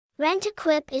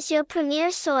Rent-A-Quip is your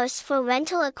premier source for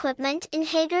rental equipment in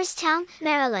Hagerstown,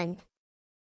 Maryland.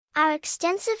 Our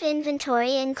extensive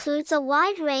inventory includes a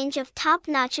wide range of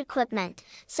top-notch equipment,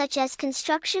 such as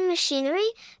construction machinery,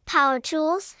 power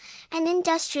tools, and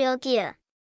industrial gear.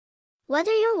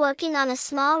 Whether you're working on a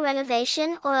small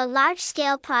renovation or a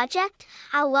large-scale project,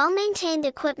 our well-maintained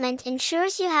equipment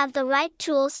ensures you have the right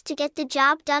tools to get the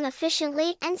job done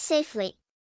efficiently and safely.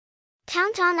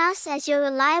 Count on us as your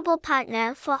reliable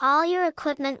partner for all your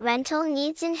equipment rental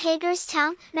needs in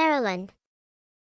Hagerstown, Maryland.